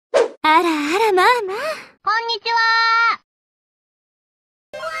あらあらまあまあ。こんにちは。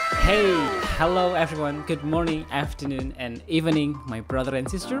Hey, hello everyone. Good morning, afternoon, and evening, my brother and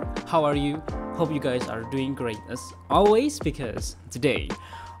sister. How are you? Hope you guys are doing great as always, because today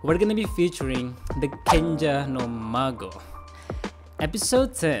we're gonna be featuring the Kenja no Mago,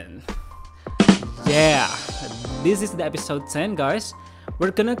 episode 10. Yeah, this is the episode 10, guys. We're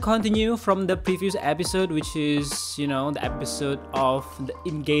gonna continue from the previous episode, which is, you know, the episode of the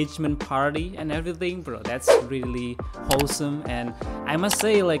engagement party and everything, bro. That's really wholesome, and I must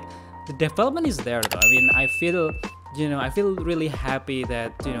say, like, the development is there, though. I mean, I feel really happy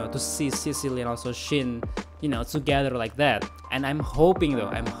that, you know, to see Cecily and also Shin, you know, together like that. And I'm hoping,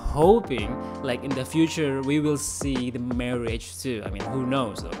 like, in the future we will see the marriage too. I mean, who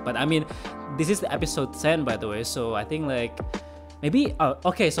knows, though. But I mean, this is the episode 10, by the way, so I think, like, maybe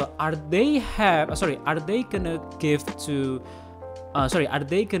okay, so are they gonna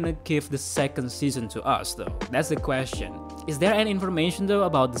give the second season to us, though? That's the question. Is there any information, though,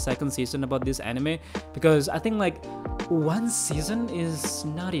 about the second season about this anime? Because I think, like, one season is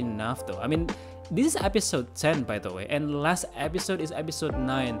not enough, though. I mean, this is episode 10, by the way, and last episode is episode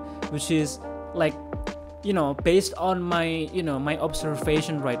 9, which is, like, you know, based on my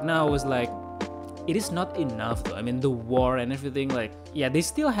observation right now, was like, it is not enough, though. I mean, the war and everything, like, yeah, they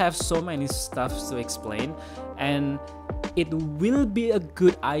still have so many stuff to explain, and it will be a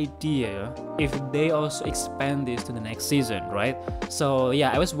good idea if they also expand this to the next season, right? So yeah,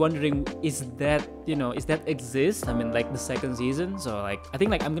 I was wondering, is that exist? I mean, like, the second season. So, like, I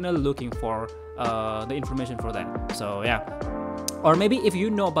think, like, I'm gonna looking for the information for that. So yeah, or maybe if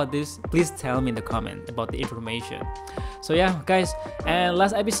you know about this, please tell me in the comment about the information. So yeah, guys, and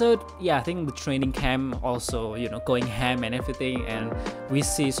last episode, yeah, I think the training camp also, you know, going ham and everything, and we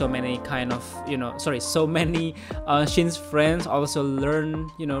see so many Shin's friends also learn,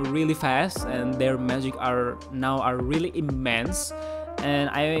 you know, really fast, and their magic are really immense, and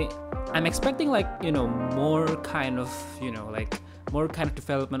I'm expecting, like, you know, more kind of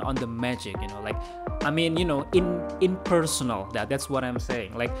development on the magic, you know, like, I mean, you know, in personal, that's what I'm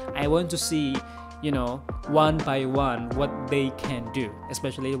saying. Like, I want to see, you know, one by one what they can do,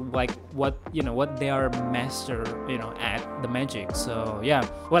 especially, like, what they are master, you know, at the magic. So yeah,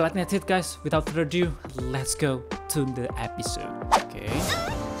 well, I think that's it, guys. Without further ado, let's go to the episode. Okay,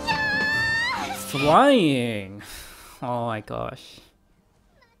 flying. Oh my gosh,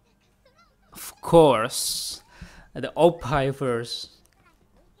 of course, the Opie verse.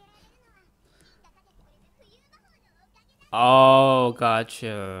 Oh,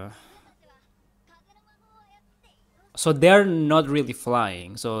 gotcha. So they're not really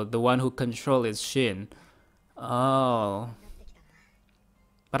flying. So the one who controls is Shin. Oh.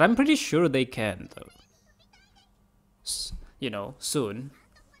 But I'm pretty sure they can, though. You know, soon.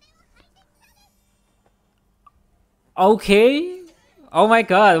 Okay. Oh my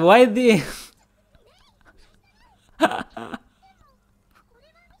god, why the...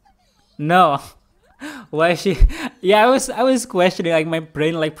 No. Why she... Yeah, I was questioning, like, my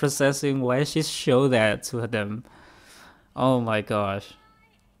brain, like, processing why she show that to them. Oh my gosh.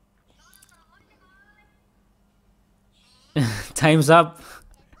 Time's up.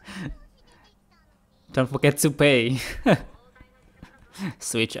 Don't forget to pay.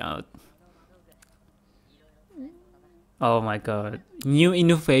 Switch out. Oh my god. New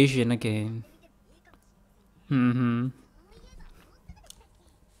innovation again.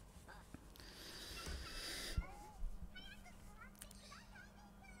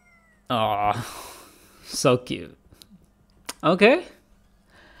 Oh, so cute. Okay.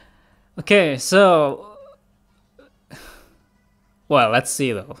 Okay, so, well, let's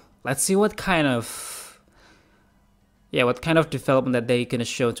see, though. Let's see what kind of development that they gonna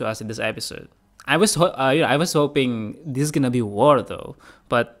show to us in this episode. I was hoping this is gonna be war, though,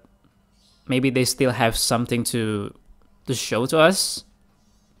 but maybe they still have something to show to us.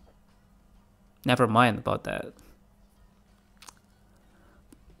 Never mind about that.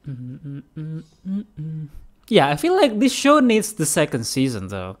 Yeah, I feel like this show needs the second season,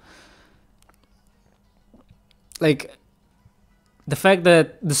 though. Like, the fact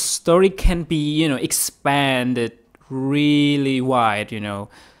that the story can be, you know, expanded really wide, you know.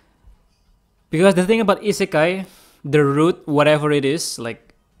 Because the thing about isekai, the root, whatever it is,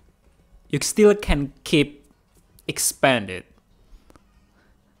 like, you still can keep expanded.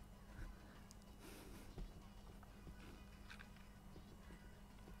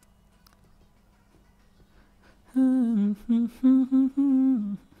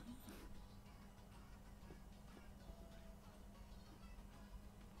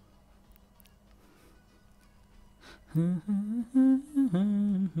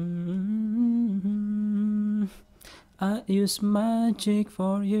 I use magic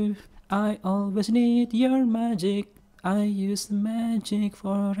for you. I always need your magic. I use magic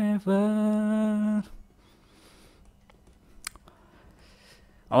forever.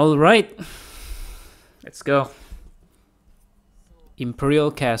 All right, let's go.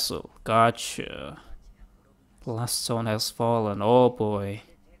 Imperial Castle. Gotcha. Last zone has fallen. Oh boy.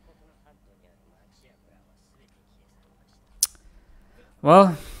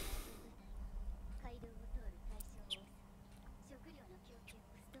 Well,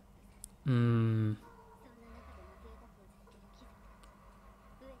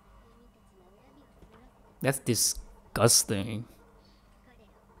 that's disgusting.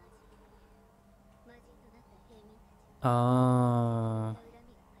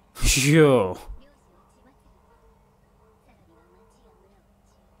 Yo.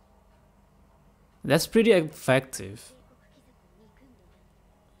 That's pretty effective.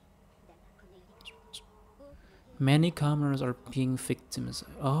 Many commoners are being victims.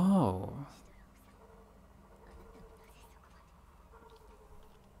 Oh.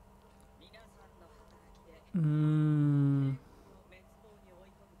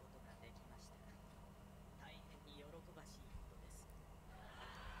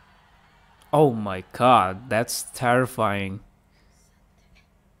 Oh my god, that's terrifying.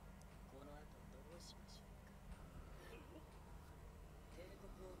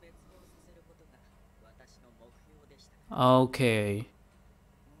 Okay.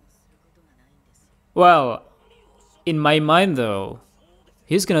 Well, in my mind though,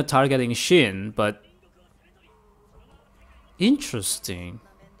 he's gonna targeting Shin, but interesting.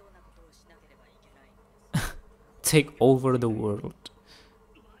 Take over the world.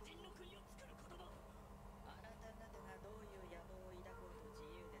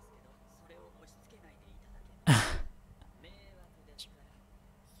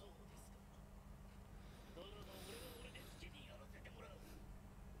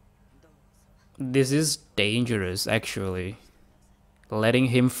 This is dangerous, actually. Letting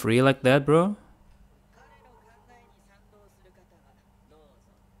him free like that, bro?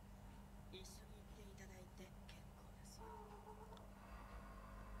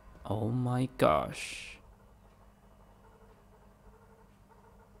 Oh my gosh.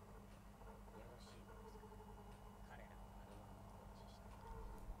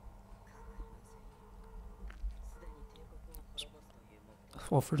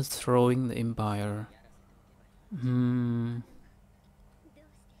 Overthrowing the empire.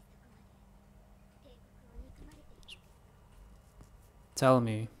 Tell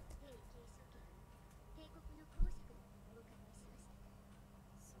me.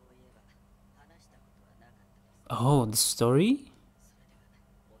 Oh, the story?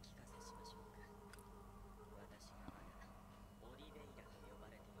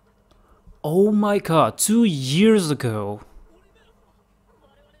 Oh my god, 2 years ago.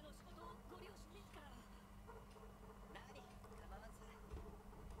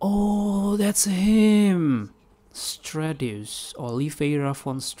 Oh, that's him. Stradius, Oliveira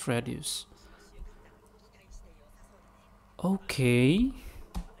von Stradius. Okay.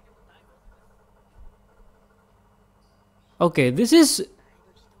 Okay, this is...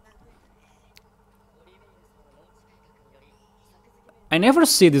 I never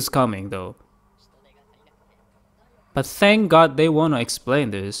see this coming though. But thank God they wanna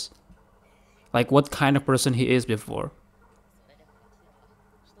explain this. Like what kind of person he is before.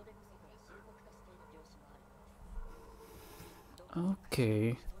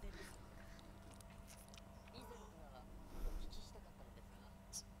 Okay.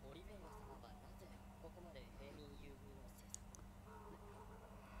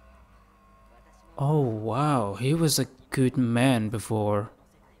 Oh wow, he was a good man before.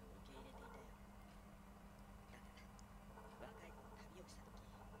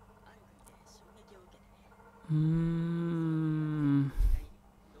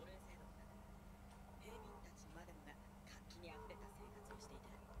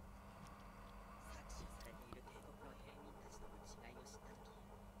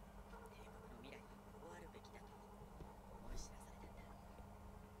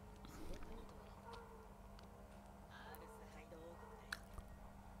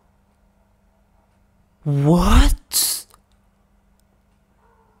 What?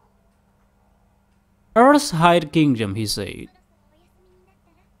 Earthside Kingdom, he said.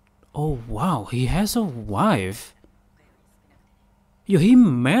 Oh wow, he has a wife. Yo, he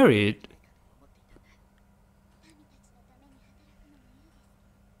married.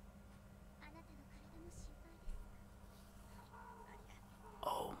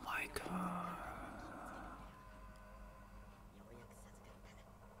 Oh my god.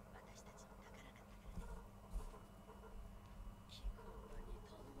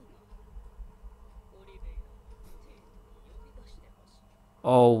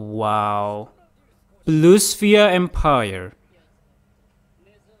 Oh wow. Blue Sphere Empire.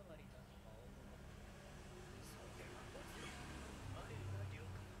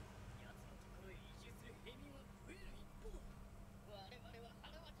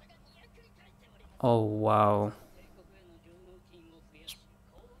 Oh wow.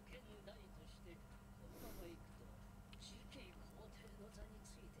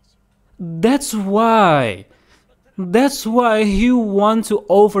 That's why. That's why he wants to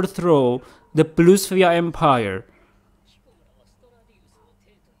overthrow the Blue Sphere Empire.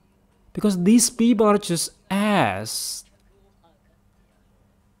 Because these people are just ass.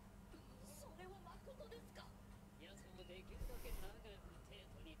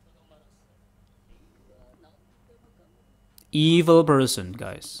 Evil person,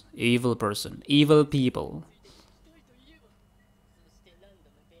 guys. Evil person. Evil people.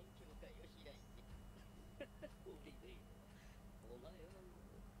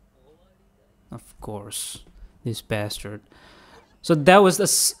 Of course. This bastard. So that was the.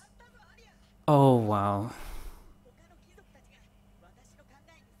 Oh wow.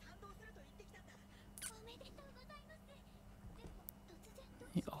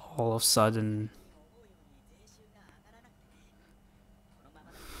 All of a sudden.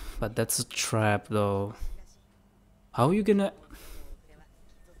 But that's a trap though. How are you gonna.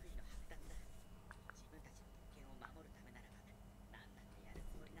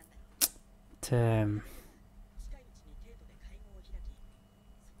 Damn.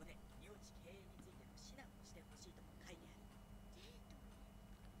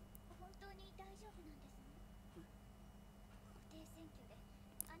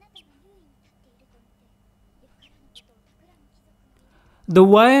 The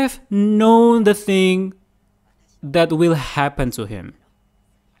wife known the thing that will happen to him.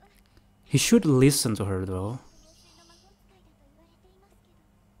 He should listen to her though.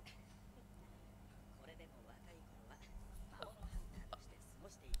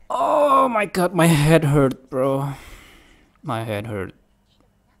 Oh my god, my head hurt, bro. My head hurt.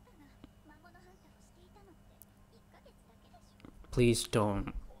 Please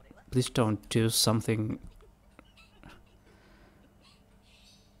don't. Please don't do something.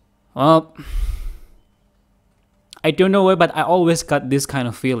 Well, I don't know why, but I always got this kind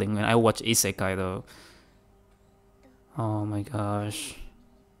of feeling when I watch Isekai though. Oh my gosh.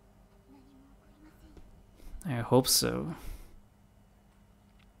 I hope so.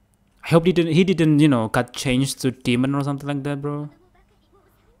 I hope he didn't, you know, got changed to demon or something like that, bro.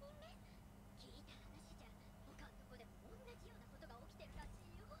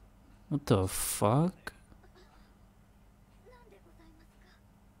 What the fuck?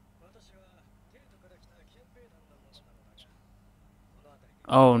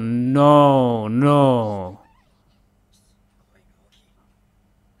 Oh no, no.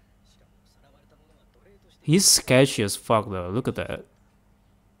 He's sketchy as fuck though, look at that.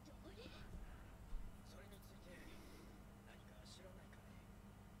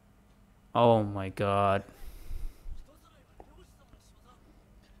 Oh my god.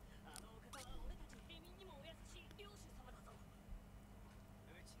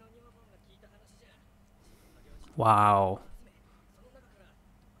 Wow.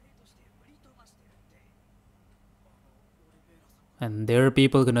 And there are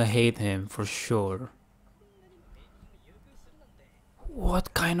people gonna hate him for sure.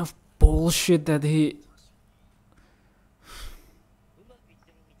 What kind of bullshit that he...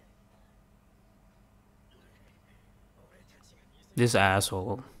 This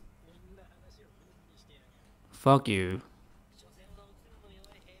asshole. Fuck you.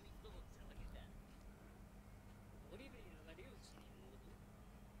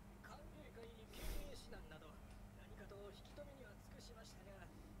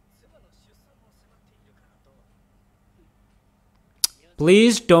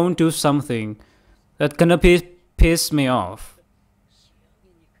 Please don't do something that's gonna piss me off.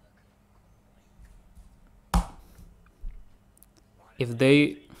 If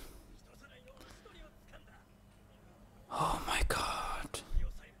they... Oh my god.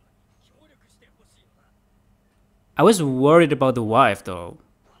 I was worried about the wife though.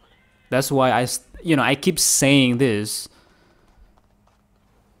 That's why I keep saying this.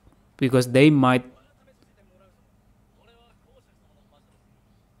 Because they might...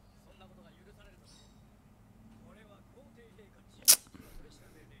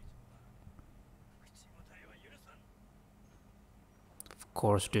 Of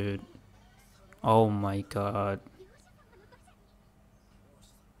course, dude. Oh my god.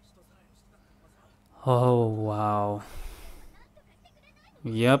 Oh wow.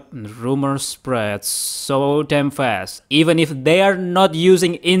 Yep, rumors spread so damn fast, even if they are not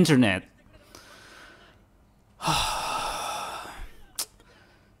using internet.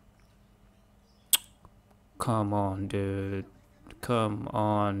 Come on, dude. Come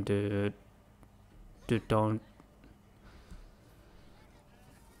on, dude. Dude, don't.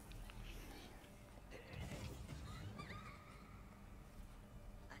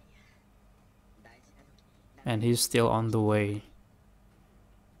 And he's still on the way.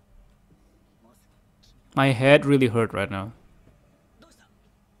 My head really hurt right now.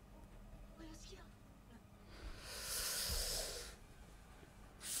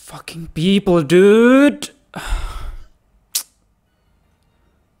 Fucking people, dude!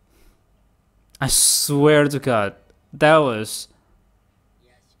 I swear to God, that was...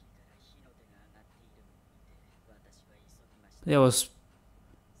 That was...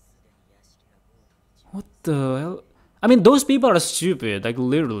 What the hell? I mean, those people are stupid, like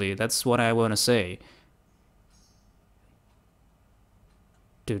literally, that's what I wanna say.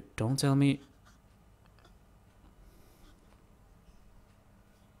 Dude, don't tell me...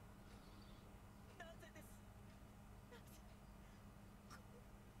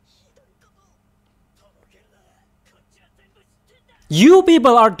 You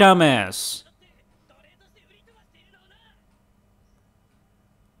people are dumbass!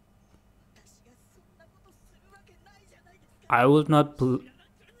 I would not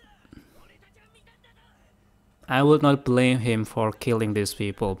blame him for killing these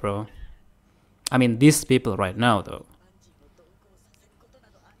people, bro. I mean, these people right now, though.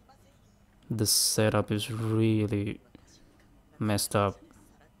 The setup is really messed up.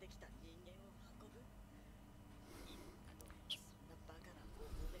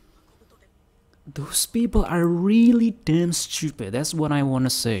 Those people are really damn stupid. That's what I want to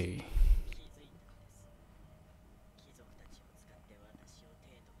say.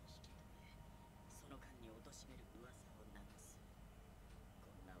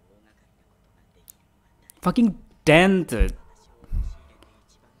 Fucking dented.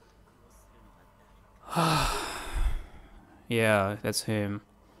 Yeah, that's him.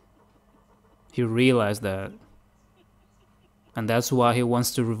 He realized that. And that's why he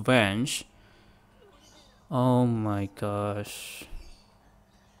wants to revenge. Oh my gosh.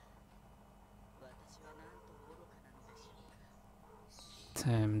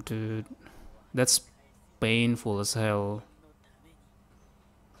 Damn, dude. That's painful as hell.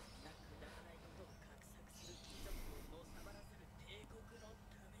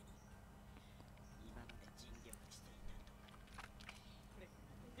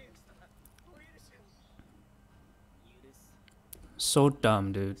 So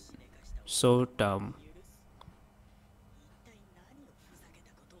dumb, dude. So dumb.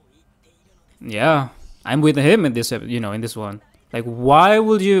 Yeah, I'm with him in this, in this one. Like, why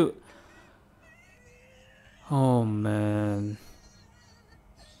would you... Oh, man.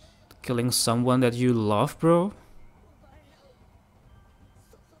 Killing someone that you love, bro?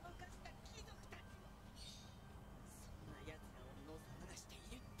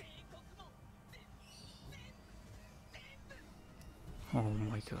 Oh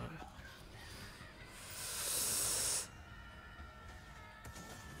my god.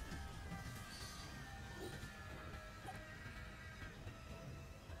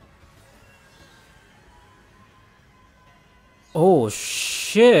 Oh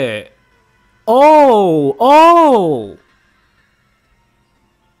shit. Oh.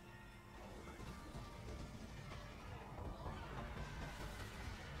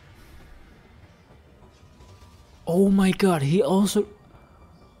 Oh my god, he also...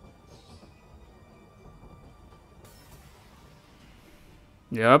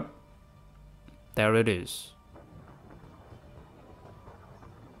 Yep. There it is.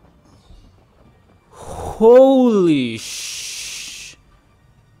 Holy sh...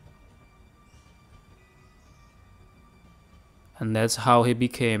 And that's how he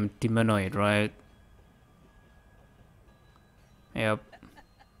became demonoid, right? Yep.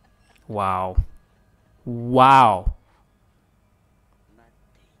 Wow. Wow.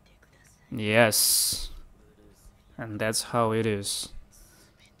 Yes. And that's how it is.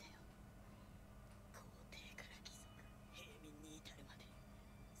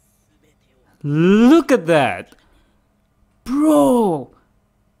 Look at that. Bro.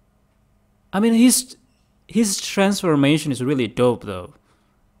 I mean, his transformation is really dope though.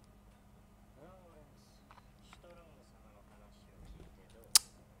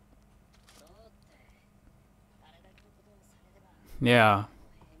 Yeah.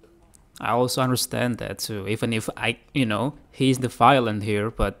 I also understand that too. Even if he's the violent here,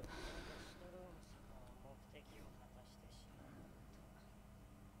 but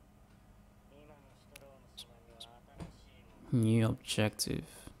New objective.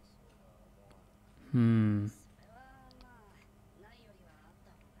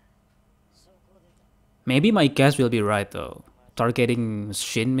 Maybe my guess will be right though. Targeting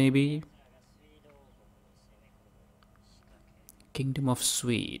Shin, maybe? Kingdom of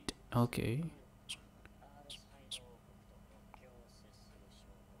Sweet. Okay.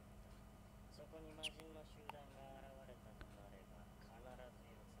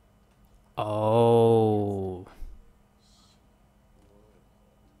 Oh.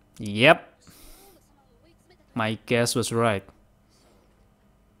 Yep. My guess was right.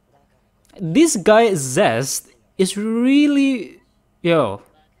 This guy Zest is really... Yo.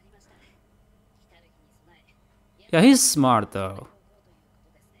 Yeah, he's smart though.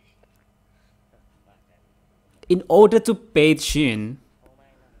 In order to bait Shin...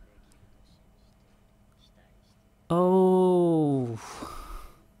 Oh...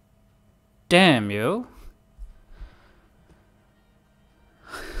 Damn, yo.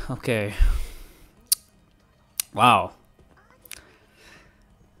 Okay. Wow.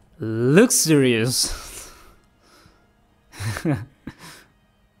 Luxurious.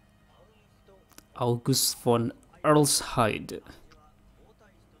 August von Erlsheide.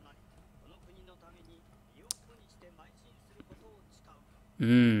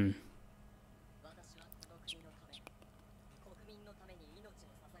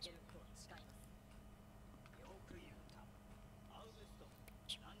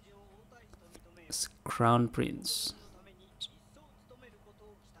 Crown Prince.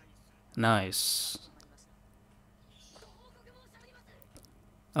 Nice.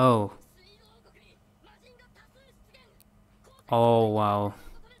 Oh. Oh, wow.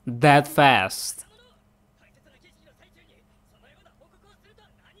 That fast.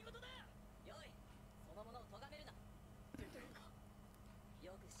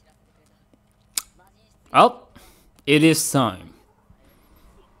 Oh, it is time.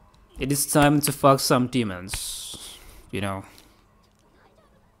 It is time to fuck some demons. You know.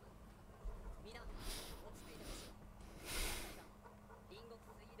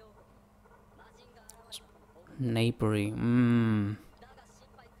 Neighboring.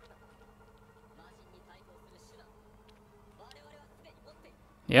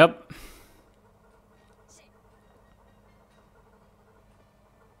 Yep.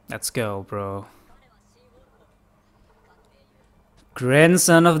 Let's go, bro.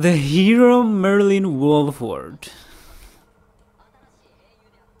 Grandson of the hero Merlin Wolford.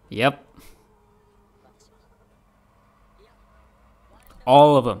 Yep.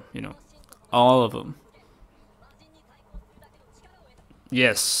 All of them, you know. All of them.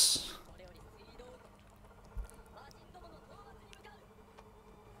 Yes.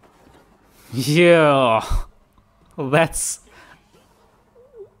 Yeah. That's...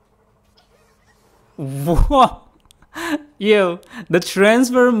 What? Yo, the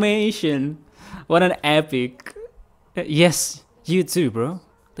transformation. What an epic. Yes, you too, bro.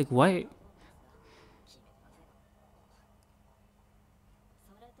 Like, why?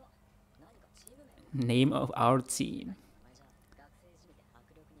 Name of our team.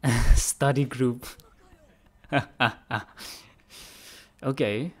 Study group.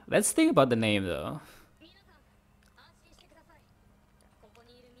 Okay, let's think about the name though.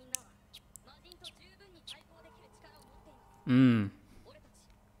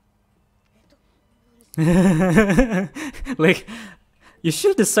 Like, you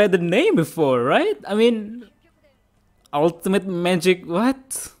should decide the name before, right? I mean, ultimate magic,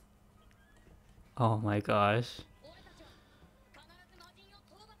 what? Oh my gosh.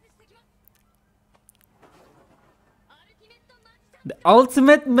 The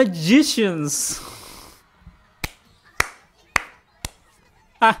ultimate magicians.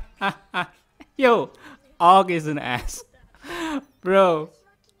 Yo, Og is an ass. Bro,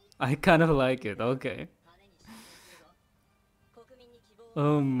 I kind of like it. Okay.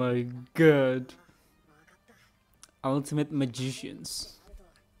 Oh my god. Ultimate magicians.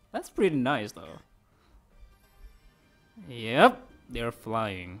 That's pretty nice though. Yep, they're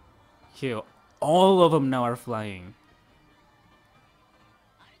flying. Here, all of them now are flying.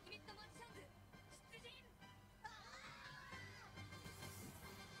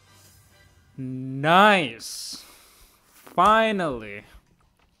 Nice. Finally.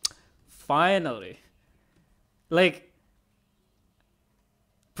 Finally. Like,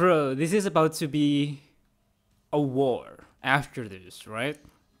 bro, this is about to be a war after this, right?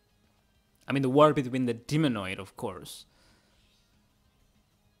 I mean, the war between the demonoid, of course.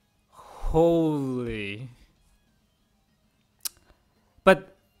 Holy.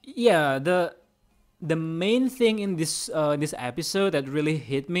 But yeah, the the main thing in this episode that really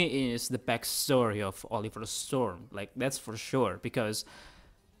hit me is the backstory of Oliver Storm. Like that's for sure, because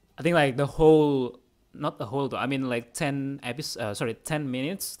I think like the whole, not the whole though, I mean like 10 minutes,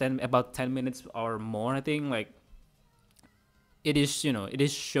 about 10 minutes or more, I think, like it is, it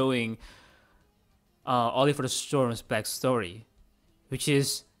is showing Oliver Storm's backstory, which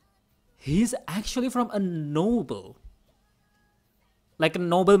is he's actually from a noble, like a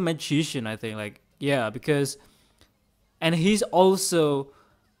noble magician, I think, like, yeah, because, and he's also,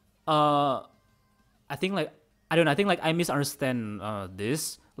 I think like, I don't know, I think like I misunderstand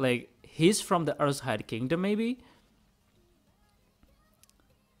this, like he's from the Earthside Kingdom maybe,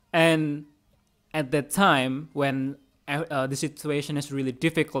 and at that time when the situation is really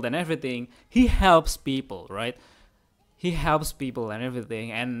difficult and everything, he helps people, right? He helps people and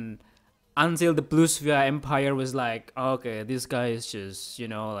everything, and until the Blue Sphere Empire was like, okay, this guy is just,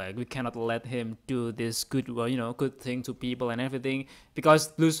 like we cannot let him do this good, good thing to people and everything, because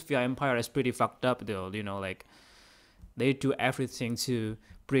Blue Sphere Empire is pretty fucked up though, like they do everything to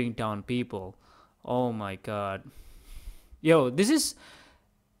bring down people. Oh my god. Yo, this is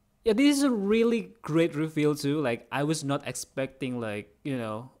a really great reveal too. Like I was not expecting, like,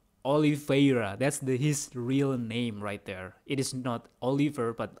 Oliveira. That's his real name right there. It is not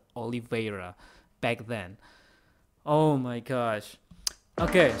Oliver but Oliveira back then. Oh my gosh.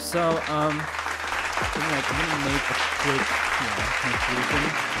 Okay, so I think like I'm gonna make a quick conclusion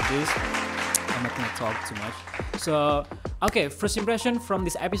for this. I'm not gonna talk too much. So okay, first impression from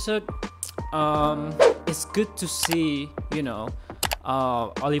this episode. It's good to see,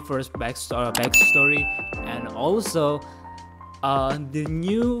 Oliver's backstory, and also the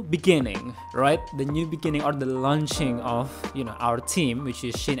new beginning, right? The new beginning, or the launching of our team, which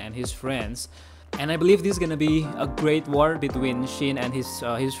is Shin and his friends. And I believe this is gonna be a great war between Shin and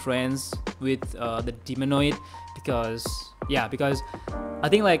his friends with the Demonoid, because I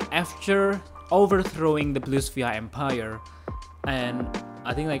think like after overthrowing the Blue Sphere Empire, and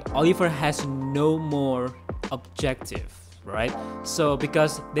I think like Oliver has no more objective, right? So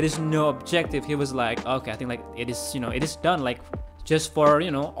because there is no objective, he was like, okay, I think like it is, it is done, like just for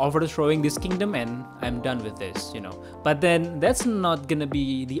overthrowing this kingdom, and I'm done with this, But then that's not gonna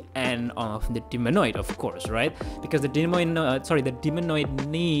be the end of the Demonoid, of course, right? Because the Demonoid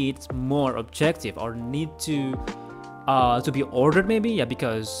needs more objective, or need to be ordered maybe, yeah,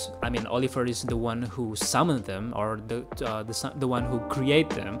 because I mean Oliver is the one who summoned them, or the one who create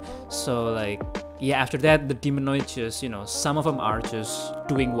them. So like, yeah, after that the Demonoid just, some of them are just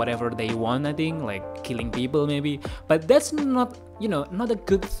doing whatever they want, I think, like killing people maybe, but that's not, not a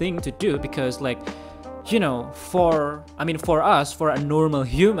good thing to do, because like, for us, for a normal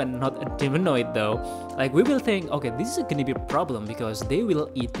human, not a Demonoid though, like we will think, okay, this is gonna be a problem, because they will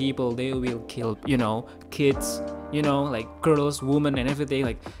eat people, they will kill, kids, like girls, women, and everything.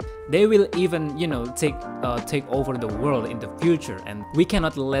 Like they will even, take over the world in the future, and we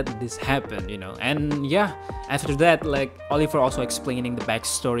cannot let this happen, And yeah, after that, like Oliver also explaining the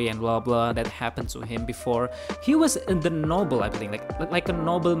backstory and blah blah that happened to him before. He was in the noble, I think, like a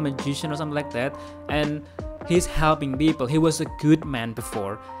noble magician or something like that, and he's helping people. He was a good man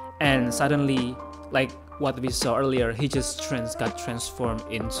before, and suddenly, like what we saw earlier, he just got transformed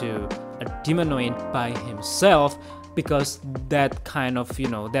into a Demonoid by himself, because that kind of,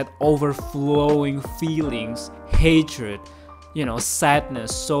 that overflowing feelings, hatred,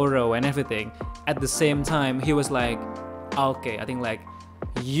 sadness, sorrow, and everything. At the same time, he was like, okay, I think like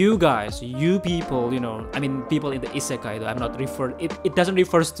you guys, you people, people in the isekai though, I'm not it doesn't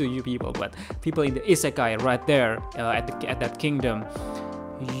refer to you people, but people in the isekai right there at that kingdom,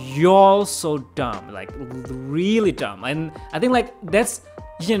 you're so dumb, like really dumb. And I think like that's,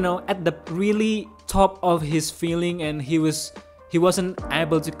 at the really top of his feeling, and he wasn't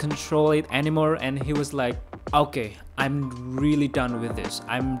able to control it anymore, and he was like, okay, I'm really done with this,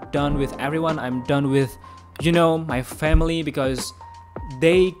 I'm done with everyone, I'm done with my family, because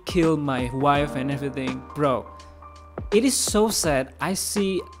they killed my wife and everything. Bro, it is so sad. I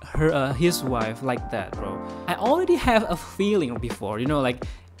see his wife like that, bro. I already have a feeling before, like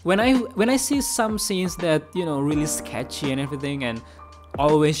when I see some scenes that really sketchy and everything, and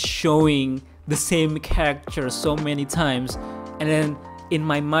always showing the same character so many times, and then in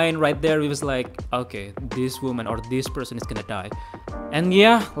my mind right there it was like, okay, this woman or this person is gonna die. And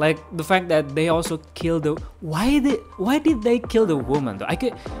yeah, like the fact that they also killed the why did they kill the woman though?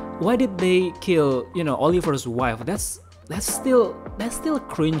 Why did they kill Oliver's wife? That's still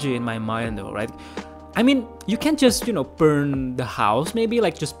cringy in my mind though, right? I mean, you can't just burn the house, maybe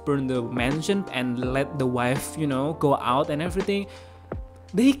like just burn the mansion and let the wife go out and everything.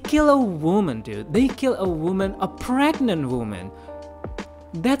 They kill a woman, dude. They kill a woman, a pregnant woman.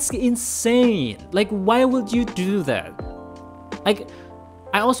 That's insane. Like, why would you do that? Like,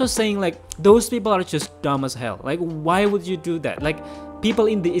 I also saying like those people are just dumb as hell. Like, why would you do that? Like, people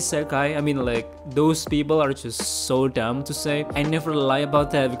in the isekai, I mean, like, those people are just so dumb to say. I never lie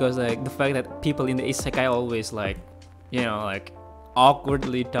about that because like the fact that people in the isekai always like, you know, like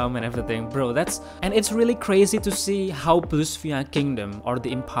awkwardly dumb and everything, bro. And it's really crazy to see how Blue Sphere Kingdom or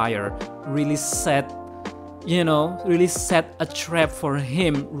the Empire really set a trap for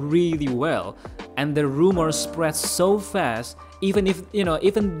him really well. And the rumors spread so fast, even if,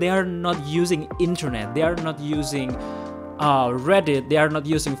 even they are not using internet, they are not using Reddit, they are not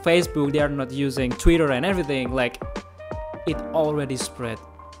using Facebook, they are not using Twitter and everything, like, it already spread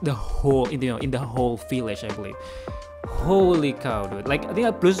the whole, in the whole village, I believe. Holy cow, dude. Like, I think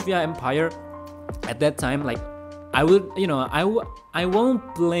at Blue Sphere Empire, at that time, like, I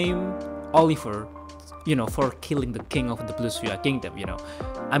won't blame Oliver, for killing the king of the Blue Sphere Kingdom,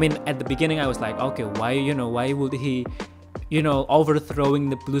 I mean, at the beginning I was like, okay, why would he, overthrowing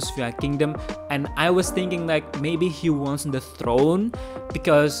the Blue Sphere Kingdom? And I was thinking like maybe he wants the throne,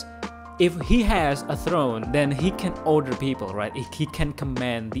 because if he has a throne, then he can order people, right? He can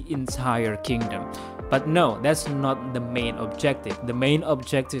command the entire kingdom. But no, that's not the main objective. The main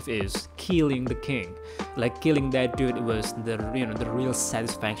objective is killing the king. Like, killing that dude was the real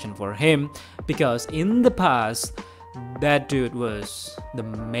satisfaction for him, because in the past, that dude was the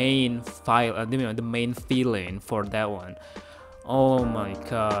main the main villain for that one. Oh my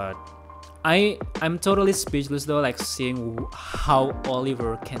god. I'm totally speechless though, like seeing how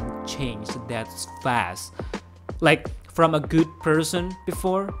Oliver can change that fast. Like, from a good person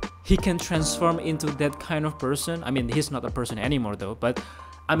before, he can transform into that kind of person. I mean, he's not a person anymore though, but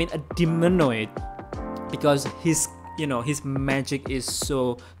I mean a demonoid, because his magic is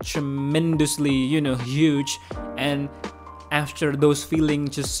so tremendously, huge, and after those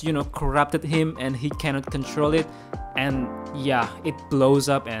feelings just, corrupted him and he cannot control it, and yeah, it blows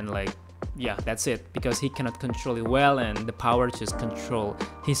up, and like, yeah, that's it, because he cannot control it well, and the power just control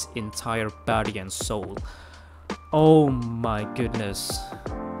his entire body and soul. Oh my goodness.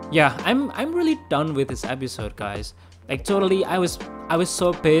 Yeah, I'm really done with this episode, guys. Like, totally, I was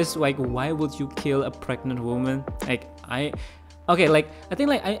so pissed. Like, why would you kill a pregnant woman? Like, okay, like, I think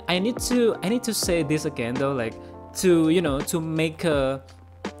like I need to say this again though, like, to make a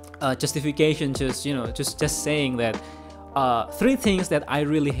justification, just saying that 3 things that I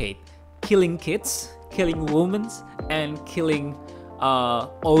really hate: killing kids, killing women, and killing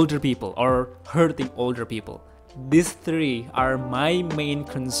older people, or hurting older people. These 3 are my main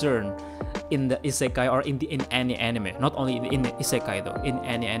concern in the isekai, or in any anime. Not only in the isekai though, in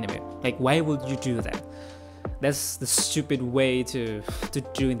any anime. Like, why would you do that? That's the stupid way to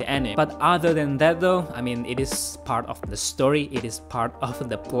do in the anime. But other than that though, I mean, it is part of the story, it is part of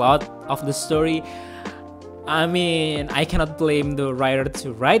the plot of the story. I mean, I cannot blame the writer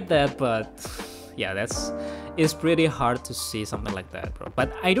to write that, but yeah, it's pretty hard to see something like that, bro.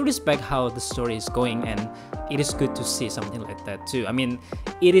 But I do respect how the story is going, and it is good to see something like that too. I mean,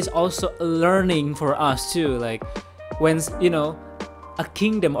 it is also a learning for us too, like, when, a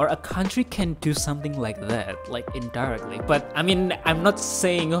kingdom or a country can do something like that, like indirectly. But I mean, I'm not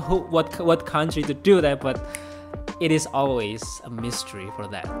saying what country to do that, but it is always a mystery for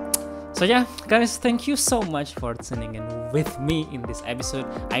that. So yeah, guys, thank you so much for tuning in with me in this episode.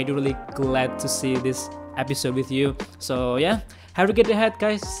 I do really glad to see this episode with you. So yeah, have a good day ahead,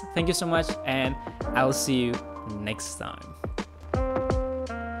 guys. Thank you so much, and I'll see you next time.